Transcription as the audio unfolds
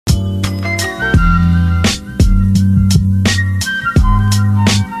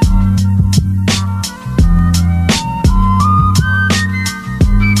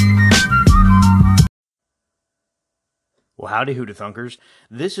Howdy, Hoota Thunkers.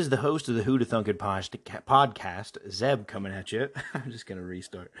 This is the host of the Hoota Thunkin' podcast, Zeb, coming at you. I'm just going to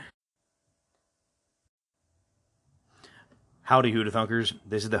restart. Howdy, Hoota Thunkers.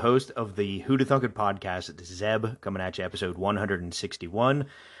 This is the host of the Hoota Thunkin' podcast, Zeb, coming at you, episode 161,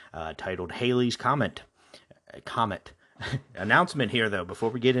 titled Halley's Comet. Comet. Announcement here, though,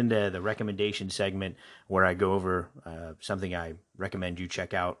 before we get into the recommendation segment where I go over something I recommend you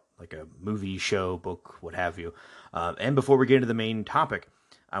check out, like a movie, show, book, what have you. And before we get into the main topic,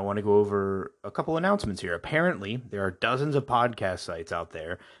 I want to go over a couple announcements here. Apparently, there are dozens of podcast sites out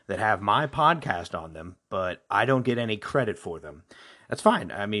there that have my podcast on them, but I don't get any credit for them. That's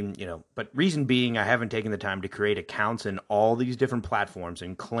fine. I mean, but reason being, I haven't taken the time to create accounts in all these different platforms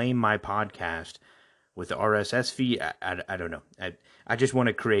and claim my podcast with the RSS feed. I don't know. I just want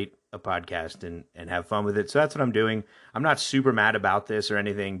to create a podcast and have fun with it. So that's what I'm doing. I'm not super mad about this or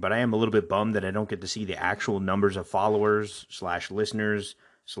anything, but I am a little bit bummed that I don't get to see the actual numbers of followers / listeners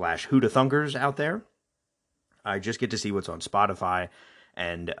 / Hoota Thunkers out there. I just get to see what's on Spotify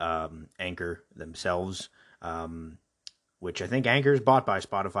and Anchor themselves, which I think Anchor is bought by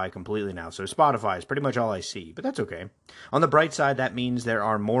Spotify completely now. So Spotify is pretty much all I see, but that's okay. On the bright side, that means there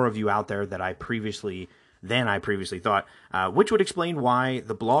are more of you out there than I previously thought, which would explain why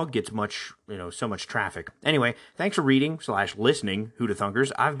the blog gets so much traffic. Anyway, thanks for reading / listening, Hoota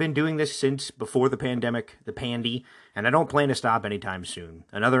Thunkers. I've been doing this since before the pandemic, the pandy, and I don't plan to stop anytime soon.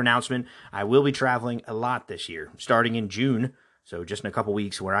 Another announcement, I will be traveling a lot this year, starting in June, so just in a couple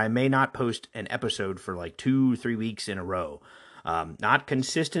weeks, where I may not post an episode for like 2-3 weeks in a row. Not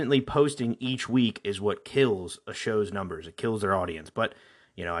consistently posting each week is what kills a show's numbers. It kills their audience, but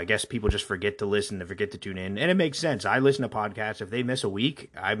I guess people just forget to listen, they forget to tune in, and it makes sense. I listen to podcasts. If they miss a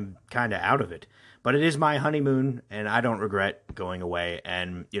week, I'm kind of out of it. But it is my honeymoon, and I don't regret going away.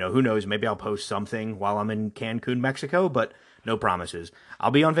 And, who knows, maybe I'll post something while I'm in Cancun, Mexico, but no promises.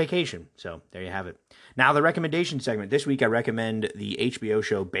 I'll be on vacation, so there you have it. Now, the recommendation segment. This week, I recommend the HBO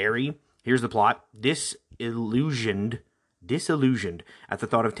show Barry. Here's the plot. Disillusioned at the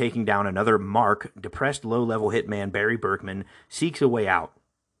thought of taking down another mark, depressed low-level hitman Barry Berkman seeks a way out.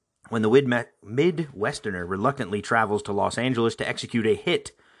 When the Midwesterner reluctantly travels to Los Angeles to execute a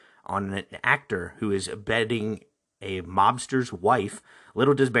hit on an actor who is abetting a mobster's wife,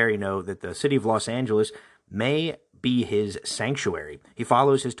 little does Barry know that the city of Los Angeles may be his sanctuary. He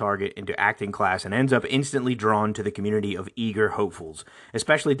follows his target into acting class and ends up instantly drawn to the community of eager hopefuls,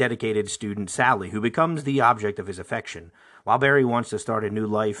 especially dedicated student Sally, who becomes the object of his affection. While Barry wants to start a new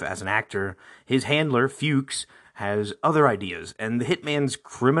life as an actor, his handler, Fuchs, has other ideas, and the hitman's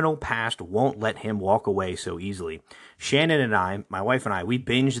criminal past won't let him walk away so easily. Shannon and I, my wife and I, we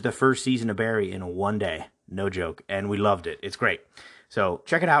binged the first season of Barry in one day. No joke. And we loved it. It's great. So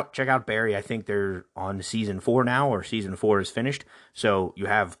check it out. Check out Barry. I think they're on season 4 now, or season 4 is finished. So you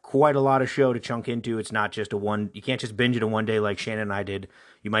have quite a lot of show to chunk into. It's not just you can't just binge it in one day like Shannon and I did.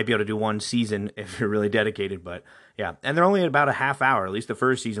 You might be able to do one season if you're really dedicated, but yeah. And they're only about a half hour, at least the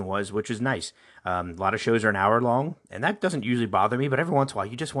first season was, which is nice. A lot of shows are an hour long, and that doesn't usually bother me, but every once in a while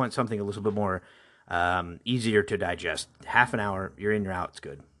you just want something a little bit more easier to digest. Half an hour, you're in, you're out, it's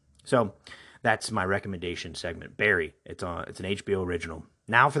good. So that's my recommendation segment. Barry, it's an HBO original.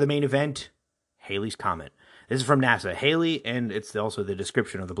 Now for the main event, Halley's Comet. This is from NASA. Halley, and it's also the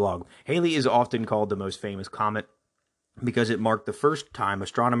description of the blog. Halley is often called the most famous comet because it marked the first time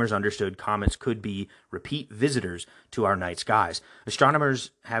astronomers understood comets could be repeat visitors to our night skies.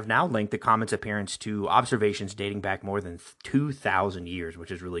 Astronomers have now linked the comet's appearance to observations dating back more than 2,000 years,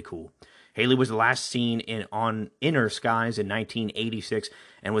 which is really cool. Halley was the last seen on inner skies in 1986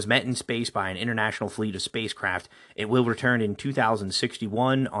 and was met in space by an international fleet of spacecraft. It will return in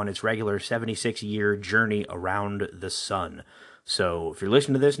 2061 on its regular 76-year journey around the sun. So if you're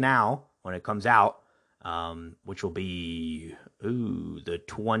listening to this now, when it comes out, which will be the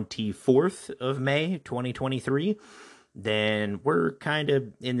 24th of May, 2023, then we're kind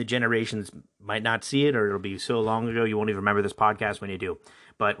of in the generations might not see it, or it'll be so long ago you won't even remember this podcast when you do.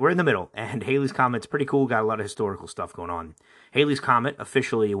 But we're in the middle, and Halley's Comet's pretty cool, got a lot of historical stuff going on. Halley's Comet,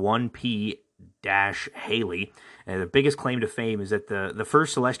 officially 1P-Halley, the biggest claim to fame is that the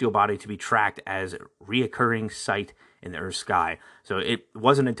first celestial body to be tracked as reoccurring sight in the Earth's sky. So it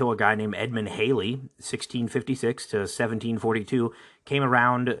wasn't until a guy named Edmund Halley, 1656 to 1742, came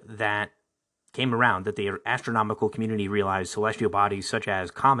around that the astronomical community realized celestial bodies such as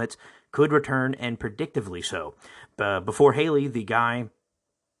comets could return, and predictively so. Before Halley, the guy,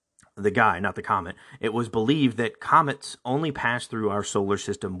 not the comet, it was believed that comets only pass through our solar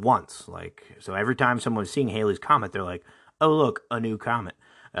system once. So every time someone was seeing Halley's Comet, they're like, oh, look, a new comet.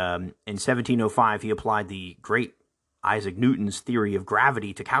 In 1705, he applied the Great Isaac Newton's theory of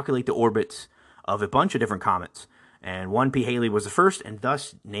gravity to calculate the orbits of a bunch of different comets. And 1P Halley was the first, and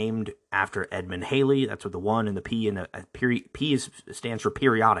thus named after Edmund Halley. That's what the 1 and the P and the P stands for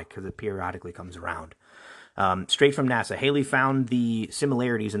periodic, because it periodically comes around. Straight from NASA, Halley found the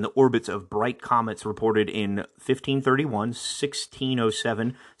similarities in the orbits of bright comets reported in 1531, 1607,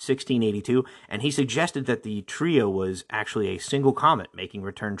 1682, and he suggested that the trio was actually a single comet making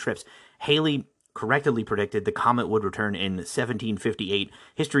return trips. Halley correctly predicted the comet would return in 1758.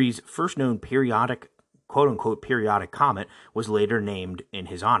 History's first known periodic, quote-unquote periodic comet was later named in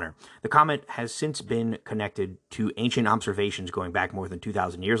his honor. The comet has since been connected to ancient observations going back more than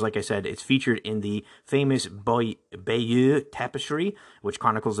 2,000 years. Like I said, it's featured in the famous Bayeux Tapestry, which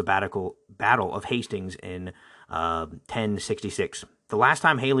chronicles the Battle of Hastings in 1066. The last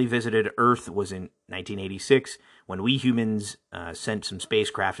time Halley visited Earth was in 1986, when we humans sent some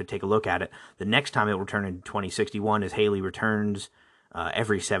spacecraft to take a look at it. The next time it will return in 2061, as Halley returns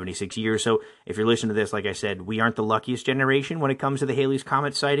every 76 years. So if you're listening to this, like I said, we aren't the luckiest generation when it comes to the Halley's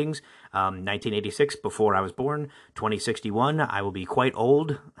Comet sightings. 1986, before I was born. 2061, I will be quite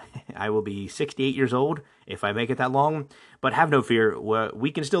old. I will be 68 years old if I make it that long. But have no fear,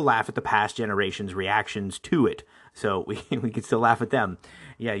 we can still laugh at the past generation's reactions to it. So we can still laugh at them.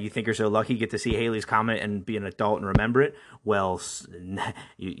 Yeah, you think you're so lucky you get to see Halley's Comet and be an adult and remember it? Well,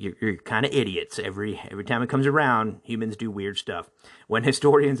 you're kind of idiots. Every time it comes around, humans do weird stuff. When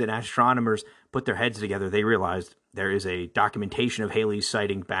historians and astronomers put their heads together, they realized there is a documentation of Halley's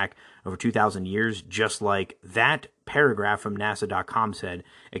sighting back over 2,000 years, just like that paragraph from NASA.com said.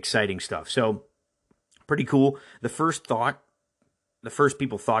 Exciting stuff. So, pretty cool. The first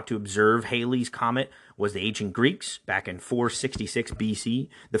people thought to observe Halley's Comet was the ancient Greeks back in 466 BC.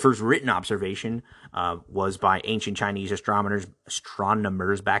 The first written observation was by ancient Chinese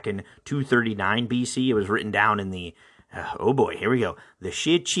astronomers back in 239 BC. It was written down in the, oh boy, here we go, the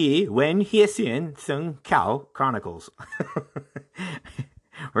Shi Qi Wen Hiexian Theng Kao Chronicles.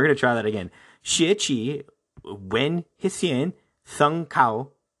 We're going to try that again. Shi Qi Wen Hiexian Theng Kao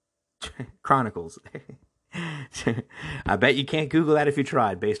Chronicles. I bet you can't Google that if you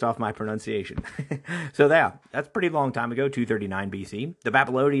tried, based off my pronunciation. So yeah, that's a pretty long time ago, 239 BC. The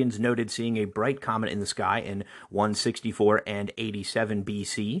Babylonians noted seeing a bright comet in the sky in 164 and 87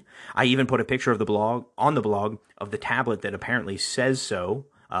 BC. I even put a picture of the blog of the tablet that apparently says so.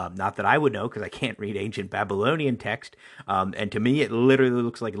 Not that I would know, because I can't read ancient Babylonian text. And to me, it literally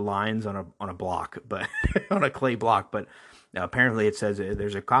looks like lines on a block, but on a clay block. But now, apparently it says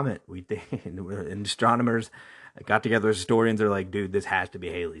there's a comet. And astronomers got together as historians. They're like, dude, this has to be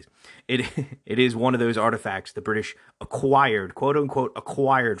Halley's. It is one of those artifacts the British acquired, quote unquote,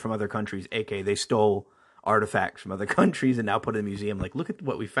 acquired from other countries. aka they stole artifacts from other countries and now put in a museum. Like, look at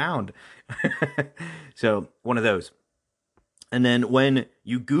what we found. So one of those. And then when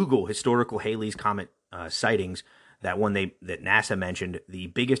you Google historical Halley's Comet sightings, that one that NASA mentioned, the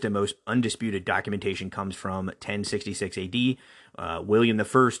biggest and most undisputed documentation comes from 1066 AD. William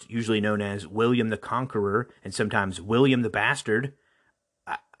I, usually known as William the Conqueror, and sometimes William the Bastard,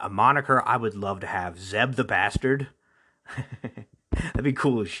 a moniker I would love to have, Zeb the Bastard. That'd be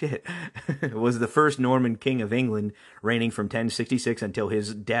cool as shit. Was the first Norman king of England, reigning from 1066 until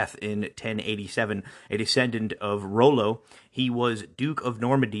his death in 1087. A descendant of Rollo, he was Duke of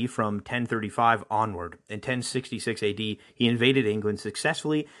Normandy from 1035 onward. In 1066 AD, he invaded England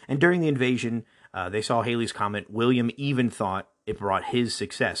successfully, and during the invasion, they saw Halley's Comet. William even thought it brought his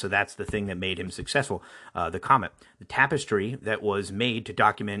success. So that's the thing that made him successful, the comet. The tapestry that was made to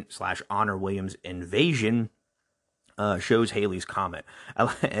document / honor William's invasion shows Halley's Comet.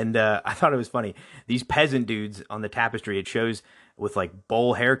 And I thought it was funny. These peasant dudes on the tapestry, it shows with like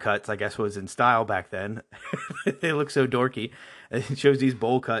bowl haircuts, I guess was in style back then. They look so dorky. It shows these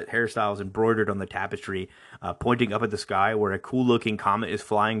bowl cut hairstyles embroidered on the tapestry, pointing up at the sky where a cool looking comet is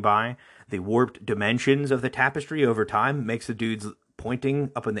flying by. The warped dimensions of the tapestry over time makes the dudes pointing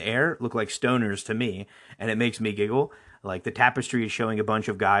up in the air look like stoners to me, and it makes me giggle. Like, the tapestry is showing a bunch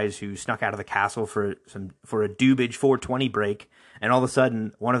of guys who snuck out of the castle for a Dubage 420 break, and all of a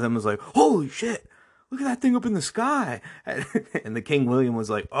sudden, one of them was like, holy shit, look at that thing up in the sky. And the King William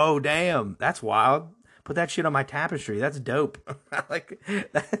was like, oh, damn, that's wild. Put that shit on my tapestry. That's dope. Like,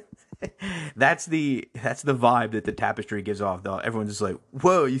 that's the vibe that the tapestry gives off, though. Everyone's just like,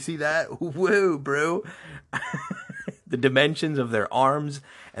 whoa, you see that? Whoa, bro. The dimensions of their arms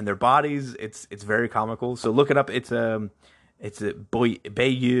and their bodies, it's very comical. So look it up. It's a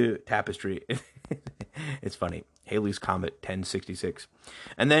Bayeux tapestry. It's funny. Halley's Comet 1066.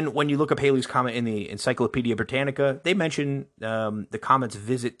 And then when you look up Halley's Comet in the Encyclopedia Britannica, they mention the comet's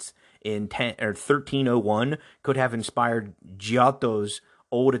visits in 1301 could have inspired Giotto's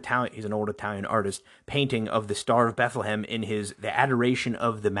he's an old Italian artist, painting of the Star of Bethlehem in The Adoration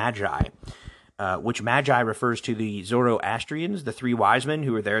of the Magi, which Magi refers to the Zoroastrians, the three wise men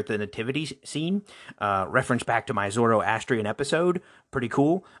who were there at the nativity scene. Reference back to my Zoroastrian episode. Pretty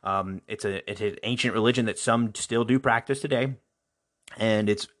cool. It's an ancient religion that some still do practice today, and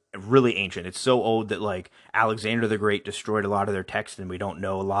it's really ancient. It's so old that like Alexander the Great destroyed a lot of their texts, and we don't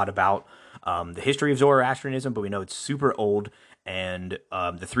know a lot about the history of Zoroastrianism, but we know it's super old. And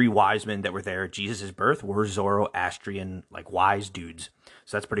the three wise men that were there at Jesus' birth were Zoroastrian, like, wise dudes.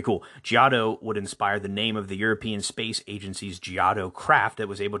 So that's pretty cool. Giotto would inspire the name of the European Space Agency's Giotto craft that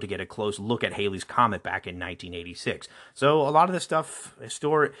was able to get a close look at Halley's Comet back in 1986. So a lot of this stuff,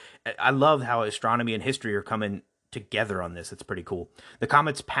 I love how astronomy and history are coming together on this. It's pretty cool. The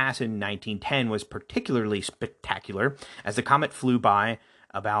comet's pass in 1910 was particularly spectacular, as the comet flew by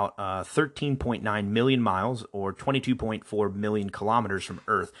about 13.9 million miles, or 22.4 million kilometers from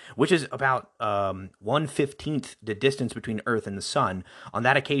Earth, which is about 1/15 the distance between Earth and the Sun. On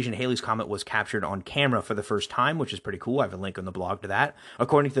that occasion, Halley's Comet was captured on camera for the first time, which is pretty cool. I have a link on the blog to that.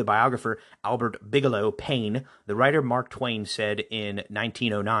 According to the biographer Albert Bigelow Payne, the writer Mark Twain said in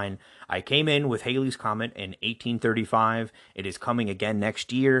 1909, "I came in with Halley's Comet in 1835. It is coming again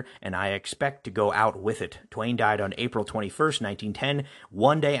next year, and I expect to go out with it." Twain died on April 21st, 1910,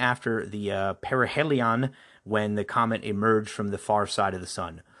 one day after the perihelion, when the comet emerged from the far side of the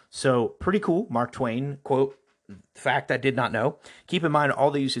sun. So, pretty cool. Mark Twain, quote, "Fact I did not know." Keep in mind, all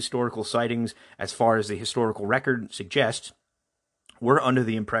these historical sightings, as far as the historical record suggests, were under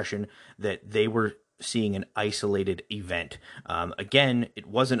the impression that they were seeing an isolated event. Again, it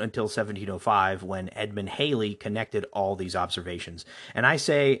wasn't until 1705 when Edmund Halley connected all these observations. And I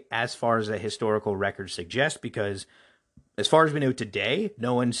say, as far as the historical record suggests, because as far as we know today,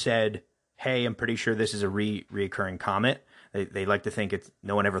 no one said, "Hey, I'm pretty sure this is a reoccurring comet." They like to think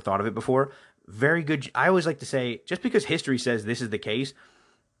no one ever thought of it before. Very good. I always like to say, just because history says this is the case,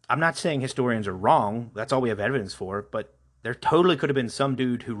 I'm not saying historians are wrong. That's all we have evidence for. But there totally could have been some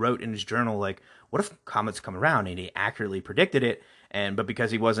dude who wrote in his journal, like, what if comets come around? And he accurately predicted it. But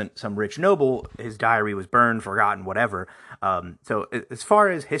because he wasn't some rich noble, his diary was burned, forgotten, whatever. So as far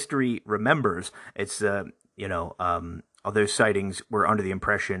as history remembers, it's, all those sightings were under the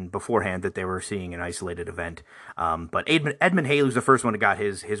impression beforehand that they were seeing an isolated event. But Edmund Halley was the first one that got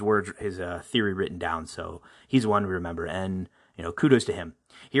his theory written down, so he's the one we remember, and kudos to him.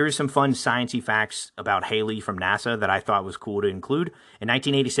 Here is some fun sciencey facts about Halley from NASA that I thought was cool to include. In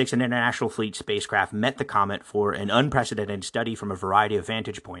 1986, an International Fleet spacecraft met the comet for an unprecedented study from a variety of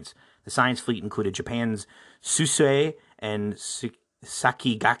vantage points. The science fleet included Japan's Susei and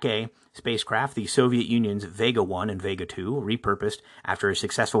Sakigake spacecraft, the Soviet Union's Vega 1 and Vega 2, repurposed after a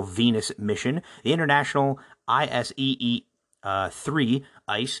successful Venus mission, the International ISEE-3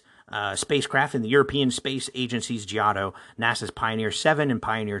 ICE spacecraft, and the European Space Agency's Giotto. NASA's Pioneer 7 and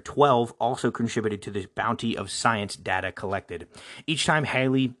Pioneer 12 also contributed to the bounty of science data collected. Each time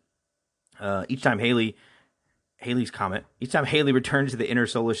Halley returns to the inner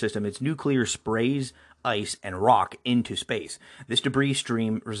solar system, its nuclear sprays ice and rock into space. This debris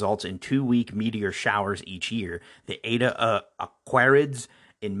stream results in 2-week meteor showers each year. The Eta Aquarids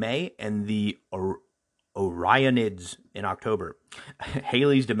in May and the Orionids in October.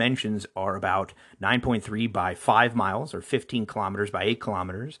 Halley's dimensions are about 9.3 by 5 miles, or 15 kilometers by 8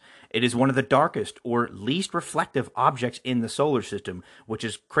 kilometers. It is one of the darkest or least reflective objects in the solar system, which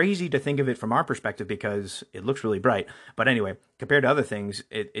is crazy to think of it from our perspective because it looks really bright. But anyway, compared to other things,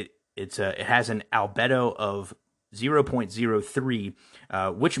 it has an albedo of 0.03,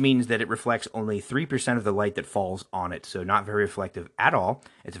 which means that it reflects only 3% of the light that falls on it, so not very reflective at all.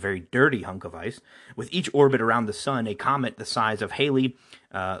 It's a very dirty hunk of ice. With each orbit around the sun, a comet the size of Halley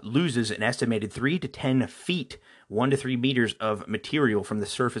loses an estimated 3 to 10 feet, 1 to 3 meters of material from the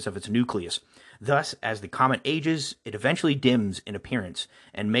surface of its nucleus. Thus, as the comet ages, it eventually dims in appearance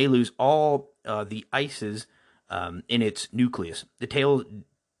and may lose all the ices in its nucleus. The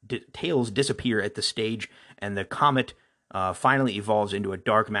tails disappear at the stage, and the comet finally evolves into a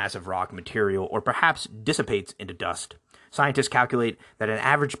dark mass of rock material, or perhaps dissipates into dust. Scientists calculate that an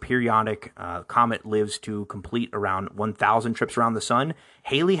average periodic comet lives to complete around 1,000 trips around the sun.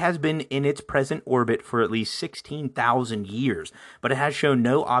 Halley has been in its present orbit for at least 16,000 years, but it has shown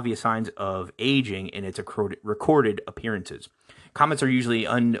no obvious signs of aging in its recorded appearances. Comets are usually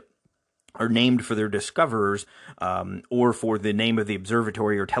are named for their discoverers, or for the name of the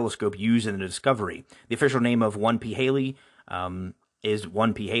observatory or telescope used in the discovery. The official name of 1P Halley is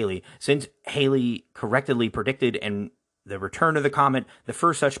 1P Halley. Since Halley correctly predicted and the return of the comet, the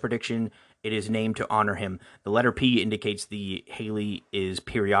first such prediction. It is named to honor him. The letter P indicates the Halley is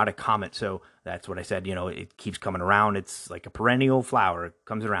periodic comet, so that's what I said. It keeps coming around. It's like a perennial flower. It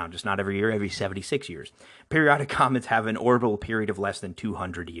comes around, just not every year, every 76 years. Periodic comets have an orbital period of less than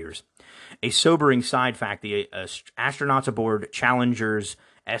 200 years. A sobering side fact, the astronauts aboard Challenger's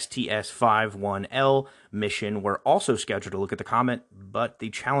STS-51L mission were also scheduled to look at the comet, but the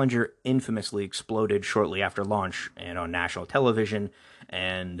Challenger infamously exploded shortly after launch and on national television.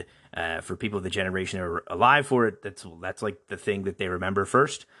 And for people of the generation that are alive for it, that's like the thing that they remember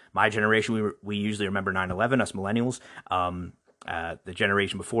first. My generation, we usually remember 9/11, us millennials. The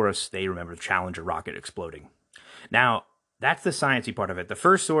generation before us, they remember the Challenger rocket exploding. Now, that's the sciencey part of it. The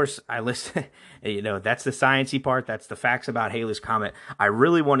first source I listed, that's the sciencey part. That's the facts about Halley's Comet. I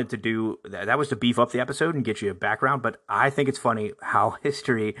really wanted to do, that was to beef up the episode and get you a background, but I think it's funny how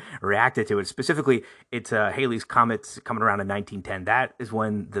history reacted to it. Specifically, it's Halley's Comet's coming around in 1910. That is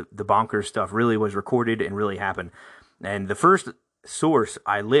when the bonkers stuff really was recorded and really happened. And the first source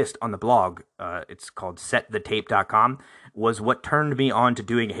I list on the blog, it's called setthetape.com, was what turned me on to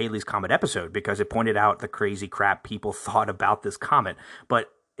doing a Halley's Comet episode, because it pointed out the crazy crap people thought about this comet.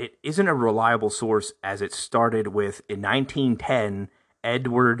 But it isn't a reliable source, as it started with, in 1910,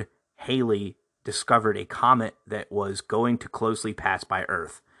 Edward Halley discovered a comet that was going to closely pass by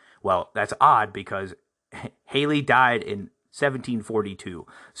Earth. Well, that's odd, because Halley died in 1742.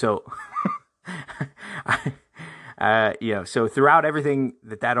 So, so throughout everything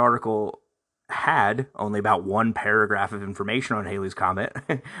that article had, only about one paragraph of information on Halley's Comet,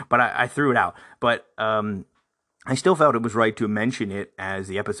 but I threw it out. But I still felt it was right to mention it as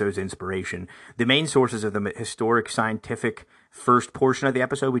the episode's inspiration. The main sources of the historic scientific first portion of the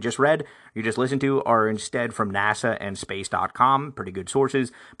episode we just read, you just listened to, are instead from NASA and space.com, pretty good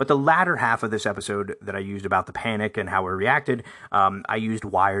sources. But the latter half of this episode that I used about the panic and how we reacted, I used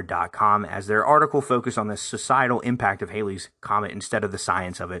wired.com, as their article focused on the societal impact of Halley's Comet instead of the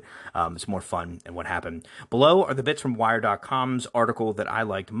science of it. It's more fun and what happened. Below are the bits from wired.com's article that I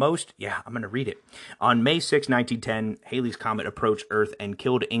liked most. Yeah, I'm going to read it. On May 6, 1910, Halley's Comet approached Earth and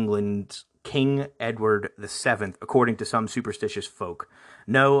killed England's King Edward VII, according to some superstitious folk.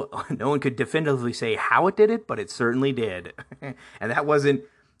 No one could definitively say how it did it, but it certainly did. and that wasn't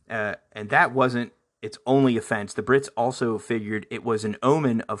its only offense. The Brits also figured it was an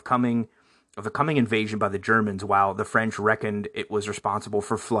omen of a coming invasion by the Germans, while the French reckoned it was responsible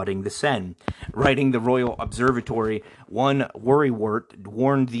for flooding the Seine. Writing the Royal Observatory, one worrywart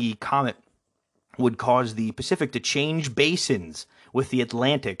warned the comet would cause the Pacific to change basins with the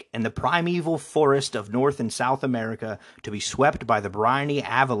Atlantic and the primeval forest of North and South America to be swept by the briny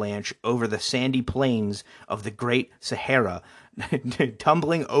avalanche over the sandy plains of the Great Sahara,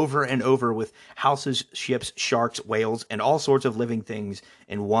 tumbling over and over with houses, ships, sharks, whales, and all sorts of living things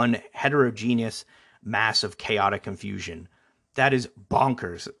in one heterogeneous mass of chaotic confusion. That is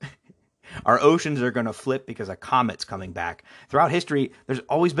bonkers. Our oceans are going to flip because a comet's coming back. Throughout history, there's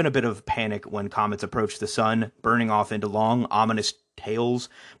always been a bit of panic when comets approach the sun, burning off into long, ominous tails.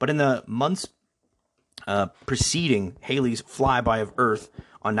 But in the months preceding Halley's flyby of Earth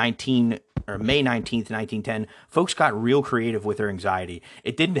on May 19th, 1910, folks got real creative with their anxiety.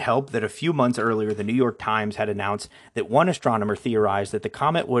 It didn't help that a few months earlier, the New York Times had announced that one astronomer theorized that the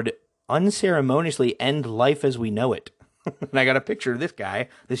comet would unceremoniously end life as we know it. And I got a picture of this guy,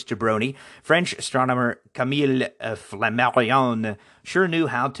 this jabroni. French astronomer Camille Flammarion sure knew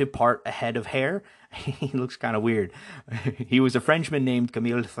how to part a head of hair. He looks kind of weird. He was a Frenchman named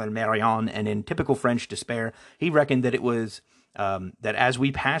Camille Flammarion, and in typical French despair, he reckoned that it was that as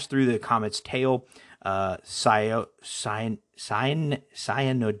we passed through the comet's tail, cyanogen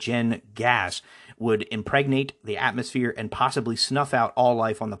gas would impregnate the atmosphere and possibly snuff out all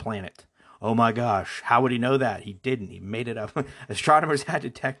life on the planet. Oh my gosh, how would he know that? He didn't. He made it up. Astronomers had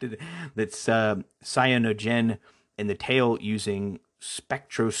detected that cyanogen in the tail using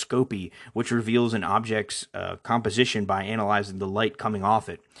spectroscopy, which reveals an object's composition by analyzing the light coming off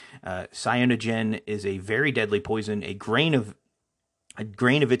it. Cyanogen is a very deadly poison. A grain of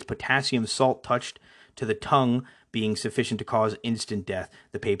its potassium salt touched to the tongue being sufficient to cause instant death,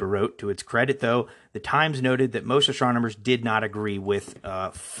 the paper wrote. To its credit, though, the Times noted that most astronomers did not agree with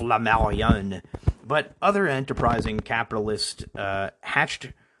Flammarion, but other enterprising capitalists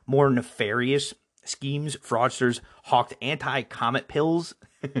hatched more nefarious schemes. Fraudsters hawked anti-comet pills,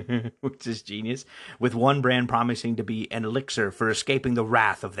 which is genius, with one brand promising to be an elixir for escaping the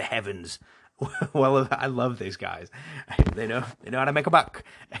wrath of the heavens. Well, I love these guys. They know how to make a buck.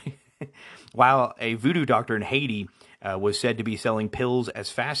 While a voodoo doctor in Haiti was said to be selling pills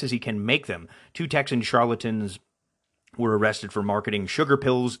as fast as he can make them, two Texan charlatans were arrested for marketing sugar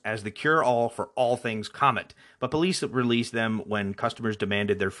pills as the cure-all for all things Comet. But police released them when customers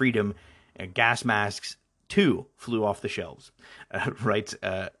demanded their freedom, and gas masks, too, flew off the shelves. Writes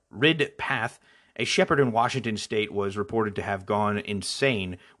Rid Path, a shepherd in Washington state, was reported to have gone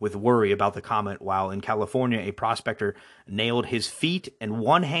insane with worry about the comet, while in California, a prospector nailed his feet and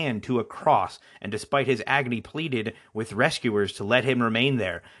one hand to a cross, and despite his agony, pleaded with rescuers to let him remain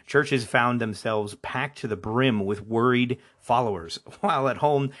there. Churches found themselves packed to the brim with worried followers, while at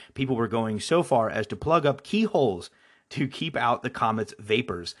home, people were going so far as to plug up keyholes to keep out the comet's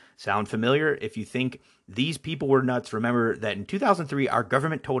vapors. Sound familiar? If you think these people were nuts, remember that in 2003, our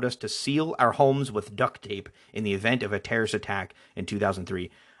government told us to seal our homes with duct tape in the event of a terrorist attack in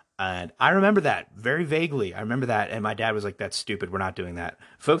 2003. And I remember that very vaguely. I remember that, and my dad was like, "That's stupid. We're not doing that."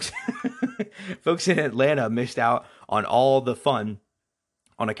 Folks, folks in Atlanta missed out on all the fun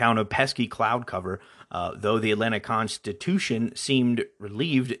on account of pesky cloud cover, though the Atlanta Constitution seemed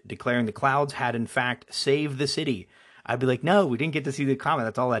relieved, declaring the clouds had in fact saved the city. I'd be like, no, we didn't get to see the comet.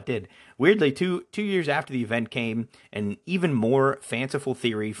 That's all that did. Weirdly, two years after the event came an even more fanciful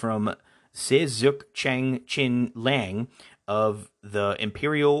theory from Zizuk Cheng Chin Lang of the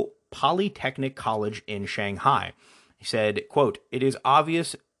Imperial Polytechnic College in Shanghai. He said, quote, "It is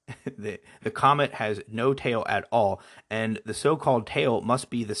obvious that the comet has no tail at all, and the so-called tail must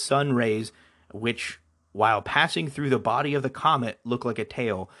be the sun rays which, while passing through the body of the comet, look like a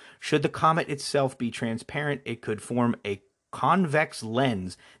tail. Should the comet itself be transparent, it could form a convex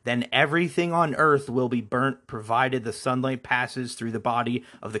lens. Then everything on Earth will be burnt, provided the sunlight passes through the body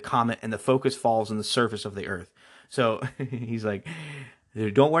of the comet and the focus falls on the surface of the Earth." So he's like,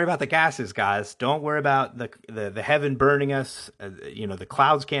 don't worry about the gases, guys. Don't worry about the heaven burning us. The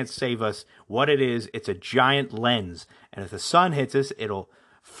clouds can't save us. What it is, it's a giant lens. And if the sun hits us, it'll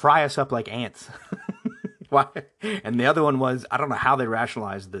fry us up like ants. Why? And the other one was, I don't know how they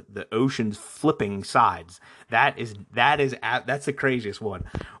rationalized the ocean's flipping sides. That's the craziest one.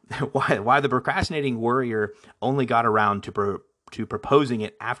 Why the procrastinating worrier only got around to proposing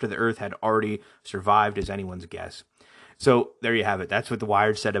it after the Earth had already survived is anyone's guess. So there you have it. That's what the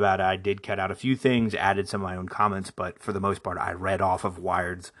Wired said about it. I did cut out a few things, added some of my own comments, but for the most part, I read off of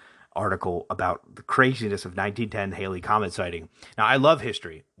Wired's article about the craziness of 1910 Halley comet sighting. Now, I love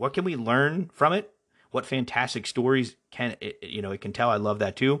history. What can we learn from it? What fantastic stories it can tell. I love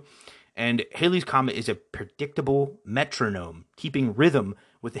that too. And Halley's Comet is a predictable metronome, keeping rhythm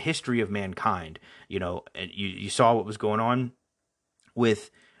with the history of mankind. And you saw what was going on with,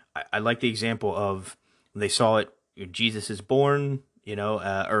 I like the example of when they saw it, Jesus is born,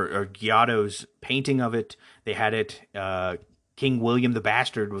 or Giotto's painting of it. They had it, King William the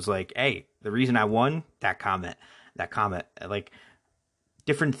Bastard was like, "Hey, the reason I won, that comet, like,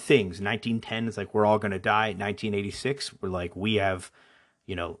 different things. 1910 is like, we're all going to die. 1986, we're like, we have,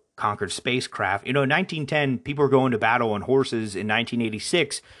 conquered spacecraft. In 1910, people were going to battle on horses. In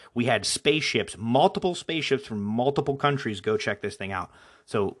 1986, we had spaceships, multiple spaceships from multiple countries. Go check this thing out.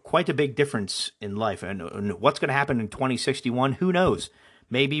 So quite a big difference in life. And what's going to happen in 2061? Who knows?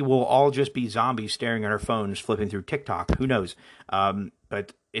 Maybe we'll all just be zombies staring at our phones, flipping through TikTok. Who knows?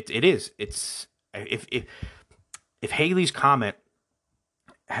 But it is. It's if Halley's Comet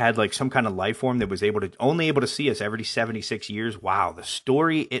had like some kind of life form that was only able to see us every 76 years. Wow, the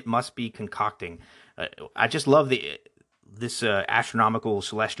story it must be concocting. I just love this astronomical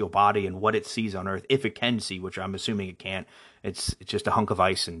celestial body and what it sees on Earth, if it can see, which I'm assuming it can't. It's just a hunk of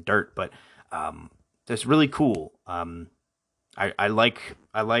ice and dirt, but that's really cool. I like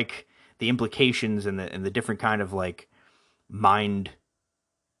the implications and the different kind of like mind,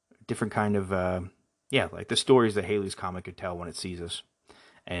 different kind of like the stories that Halley's Comet could tell when it sees us.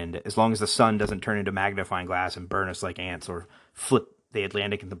 And as long as the sun doesn't turn into magnifying glass and burn us like ants or flip the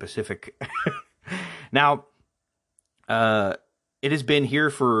Atlantic and the Pacific. Now, it has been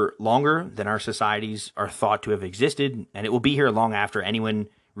here for longer than our societies are thought to have existed, and it will be here long after anyone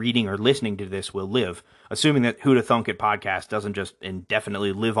reading or listening to this will live, assuming that Who'da Thunk It podcast doesn't just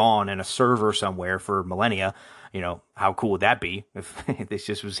indefinitely live on in a server somewhere for millennia. How cool would that be if this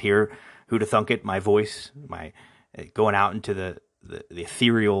just was here, Who'da Thunk It, my voice, my going out into the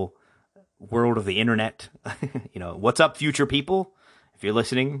ethereal world of the internet. What's up, future people, if you're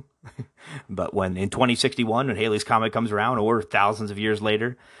listening? But when in 2061, when Halley's Comet comes around, or thousands of years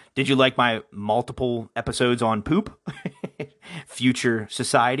later, did you like my multiple episodes on poop? Future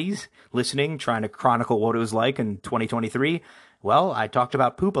societies listening, trying to chronicle what it was like in 2023. Well, I talked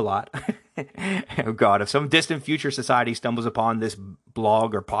about poop a lot. Oh God, if some distant future society stumbles upon this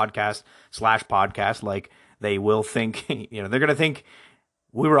blog or podcast /podcast, like, they will think, they're going to think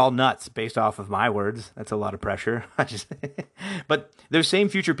we were all nuts based off of my words. That's a lot of pressure. But those same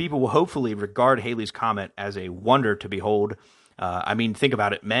future people will hopefully regard Halley's Comet as a wonder to behold. I mean, think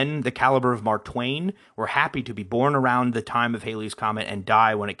about it. Men the caliber of Mark Twain were happy to be born around the time of Halley's Comet and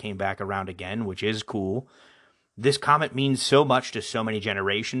die when it came back around again, which is cool. This comet means so much to so many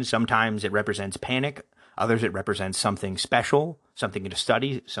generations. Sometimes it represents panic. Others it represents something special, something to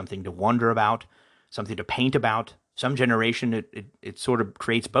study, something to wonder about, something to paint about. Some generation it sort of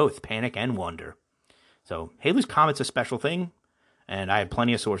creates both panic and wonder. So Halley's Comet's a special thing, and I have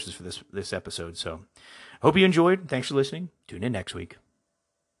plenty of sources for this episode. So hope you enjoyed. Thanks for listening. Tune in next week.